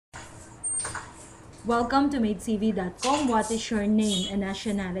Welcome to MaidCV.com. What is your name and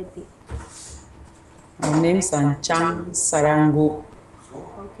nationality? My name's Nchang Sarango.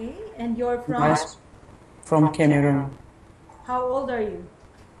 Okay, and you're from? That's from Cameroon. How old are you?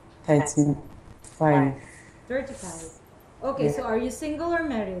 35. 35. Okay, Yeah. so are you single or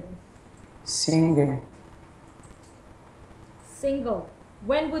married? Single. Single.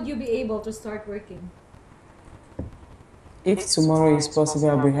 When would you be able to start working? If tomorrow is possible,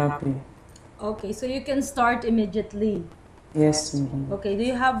 I'll be happy. Okay, so you can start immediately. Yes, madam. Okay, do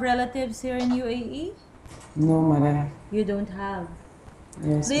you have relatives here in UAE? No, madam. You don't have.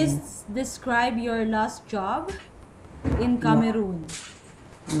 Yes, Please describe your last job in Cameroon.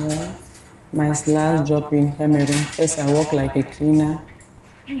 Yeah. My last job in Cameroon, first I work like a cleaner.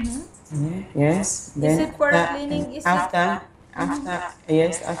 Yeah. Yes. Is it for cleaning? After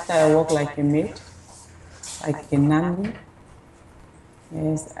I work like a maid, like a nanny.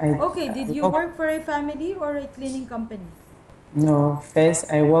 Yes, Okay, did you work for a family or a cleaning company? No,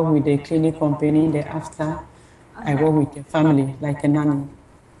 first I work with a cleaning company, then after I work with a family, like a nanny.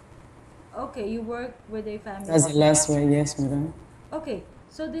 Okay, you work with a family. That's the last one, yes, madam. Okay,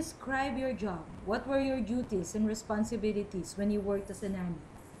 so describe your job. What were your duties and responsibilities when you worked as a nanny?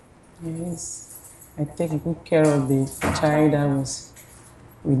 Yes, I take good care of the child that was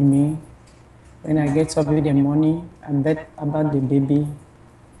with me. When I get up in the morning, I bet about the baby.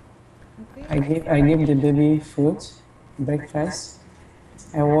 Okay. I give the baby food, breakfast.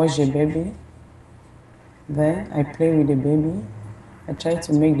 I wash the baby. Then I play with the baby. I try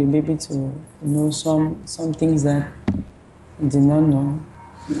to make the baby to know some things that he did not know.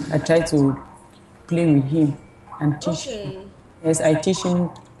 I try to play with him and teach. Okay. Yes, I teach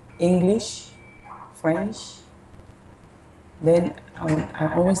him English, French. Then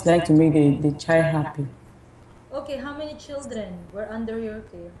I always like to make the child happy. Okay, how many children were under your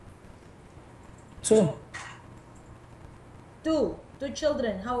care? Two. Two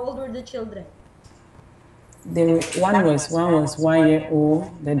children. How old were the children? One was 1 year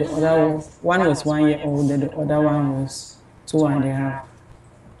old, then the other one was 1 year old, then the other one was 2.5.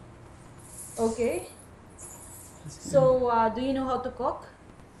 Okay. So, do you know how to cook?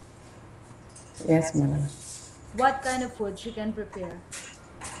 Yes, madam. What kind of foods you can prepare?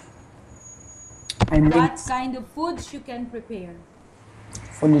 What kind of foods you can prepare?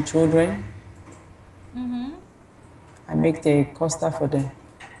 For the children, Mm-hmm. I make the custard for them.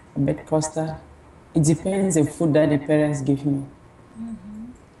 I make custard. It depends the food that the parents give me.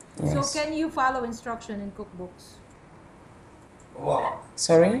 Mm-hmm. Yes. So can you follow instruction in cookbooks?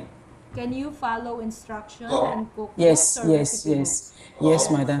 Sorry? Can you follow instruction in cookbooks? Yes,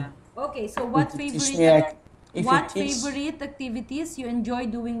 madam. Okay, so what favorite activities you enjoy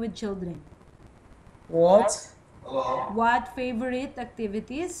doing with children? What? What favorite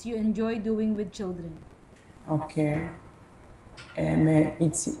activities you enjoy doing with children? Okay.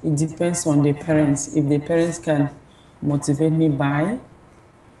 It depends on the parents. If the parents can motivate me by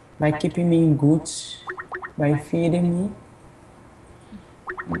keeping me good, by feeding me,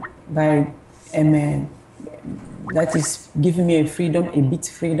 by that is giving me a bit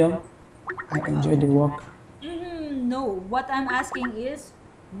freedom, I enjoy the work. No, what I'm asking is,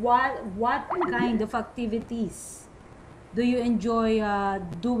 what kind of activities do you enjoy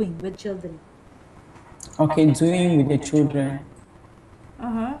doing with children? Okay, doing with the children.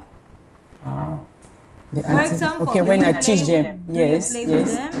 For example, okay, when I teach them, yes, play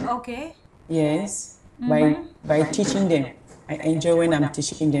with them? Okay. yes, by teaching them, I enjoy when I'm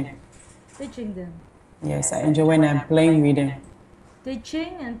teaching them. Teaching them. Yes, I enjoy when I'm playing with them.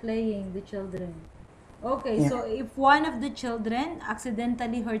 Teaching and playing the children. Okay, Yeah. so if one of the children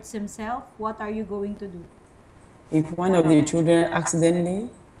accidentally hurts himself, what are you going to do? If one of the children accidentally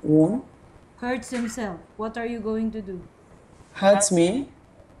hurts himself, what are you going to do? Hurts me?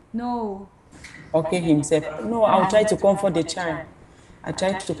 No. Okay, himself. No, I'll try to comfort the child. I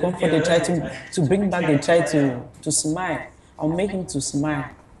try to comfort the child to bring back the child to smile. I'll make him to smile.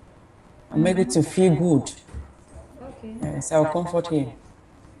 I'll make it to feel good. Okay. Yes, I'll comfort him.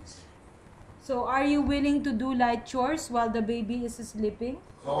 So are you willing to do light chores while the baby is sleeping?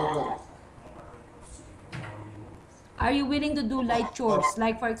 Are you willing to do light chores?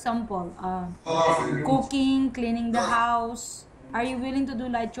 Like for example, cooking, cleaning the house. Are you willing to do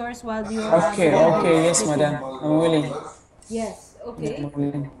light chores while you are Okay, yes, madam. I'm willing. Yes, okay.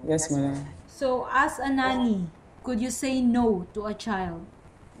 Yes, madam. So as a nanny, could you say no to a child?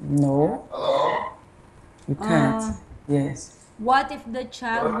 No. You can't. Yes. What if the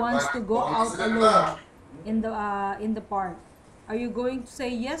child wants to go out alone in the park? Are you going to say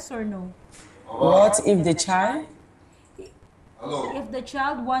yes or no? What if the child? If the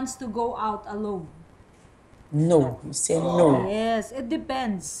child wants to go out alone No, you say no. Yes, it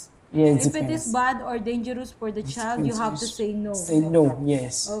depends. Yes, If it is depends. bad or dangerous for the child, you have to say no. Say no,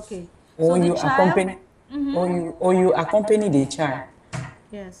 yes. Okay. So Or the you child, accompany, or you accompany the child.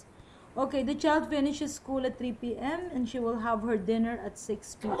 yes. Okay, the child finishes school at 3 p.m. and she will have her dinner at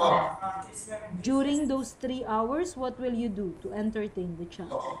 6 p.m. During those 3 hours, what will you do to entertain the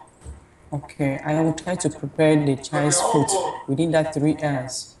child? Okay, I will try to prepare the child's food within that 3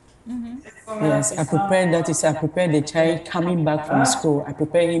 hours. Yes, I prepare that is I prepare the child coming back from school. I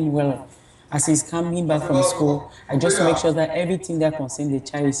prepare him well. As he's coming back from school, I just make sure that everything that concerns the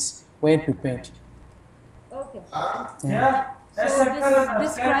child is well prepared. Okay. Yeah. So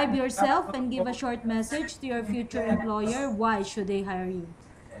describe yourself and give a short message to your future employer. Why should they hire you?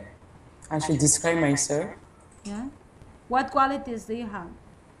 I should describe myself. Yeah. What qualities do you have?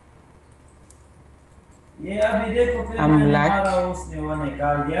 I'm black. You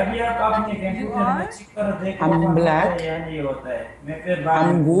are? I'm black.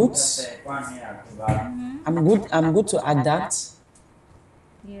 I'm good. I'm good to adapt.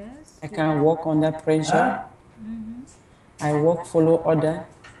 Yes. I can work under pressure. I work follow order.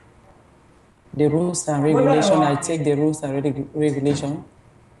 The rules and regulation, I take the rules and regulation.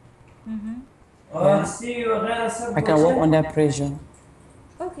 I can work under pressure.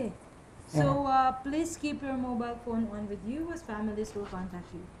 Okay. So please keep your mobile phone on with you as families will contact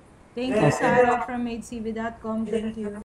you. Thank you, Sarah from MaidCV.com. Thank you.